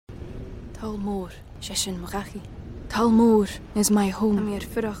Talmor, Shishin Magachi. Talmor is my home.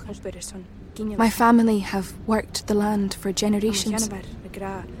 My family have worked the land for generations.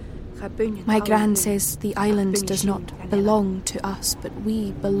 My gran says the island does not belong to us, but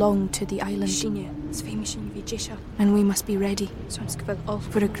we belong to the island. And we must be ready,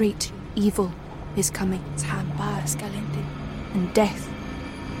 for a great evil is coming, and death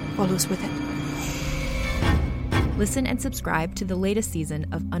follows with it. Listen and subscribe to the latest season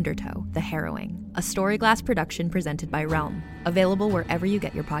of Undertow, The Harrowing, a Storyglass production presented by Realm, available wherever you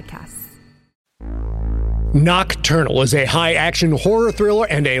get your podcasts. Nocturnal is a high-action horror thriller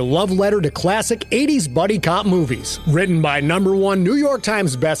and a love letter to classic 80s buddy cop movies. Written by #1 New York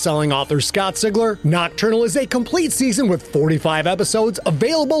Times bestselling author Scott Sigler, Nocturnal is a complete season with 45 episodes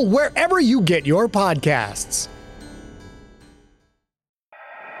available wherever you get your podcasts.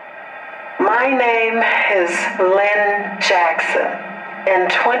 My name is Lynn Jackson. In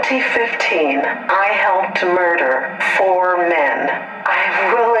 2015, I helped murder 4 men.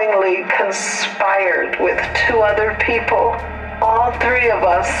 I willingly conspired with 2 other people. All 3 of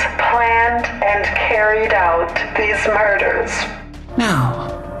us planned and carried out these murders.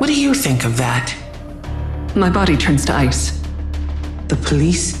 Now, what do you think of that? My body turns to ice. The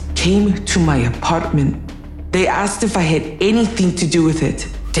police came to my apartment. They asked if I had anything to do with it.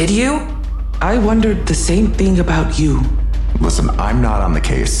 Did you? I wondered the same thing about you. Listen, I'm not on the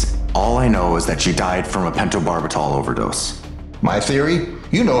case. All I know is that she died from a pentobarbital overdose. My theory?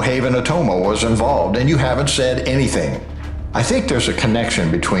 You know Haven Atoma was involved, and you haven't said anything. I think there's a connection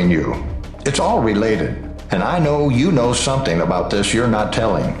between you. It's all related, and I know you know something about this you're not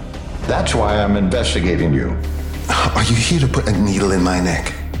telling. That's why I'm investigating you. Are you here to put a needle in my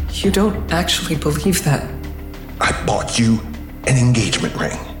neck? You don't actually believe that. I bought you an engagement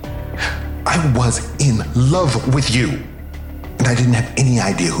ring. I was in love with you, and I didn't have any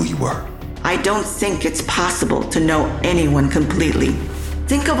idea who you were. I don't think it's possible to know anyone completely.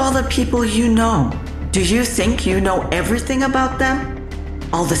 Think of all the people you know. Do you think you know everything about them?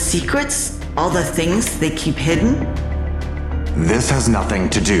 All the secrets? All the things they keep hidden? This has nothing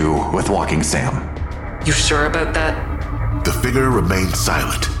to do with Walking Sam. You sure about that? The figure remained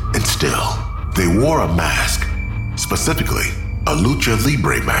silent and still. They wore a mask, specifically a lucha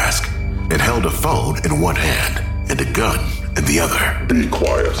libre mask, and held a phone in one hand and a gun in the other. Be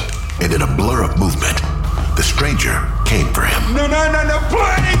quiet. And in a blur of movement, the stranger came for him. No,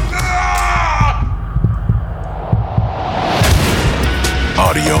 please!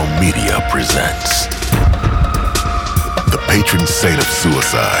 Audio Media presents the patron saint of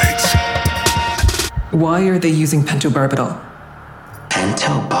suicides. Why are they using pentobarbital?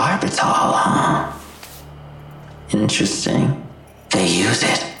 Pentobarbital, huh? Interesting. They use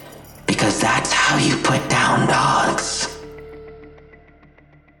it because that's how you put down dogs.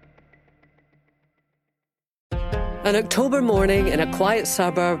 An October morning in a quiet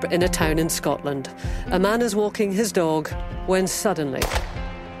suburb in a town in Scotland. A man is walking his dog when suddenly,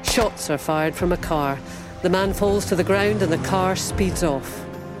 shots are fired from a car. The man falls to the ground and the car speeds off.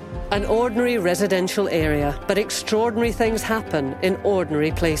 An ordinary residential area, but extraordinary things happen in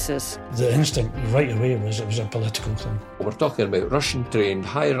ordinary places. The instinct right away was it was a political thing. We're talking about Russian-trained,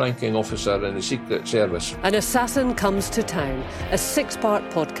 high-ranking officer in the Secret Service. An Assassin Comes to Town, a 6-part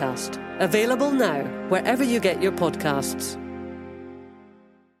podcast. Available now, wherever you get your podcasts.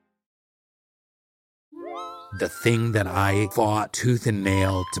 The thing that I fought tooth and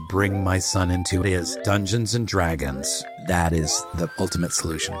nail to bring my son into is Dungeons & Dragons. That is the ultimate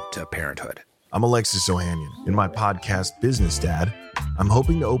solution to parenthood. I'm Alexis Ohanian. In my podcast, Business Dad, I'm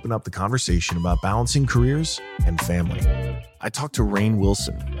hoping to open up the conversation about balancing careers and family. I talked to Rainn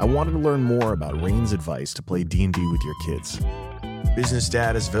Wilson. I wanted to learn more about Rainn's advice to play D&D with your kids. Business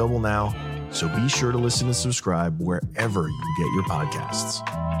Dad is available now, so be sure to listen and subscribe wherever you get your podcasts.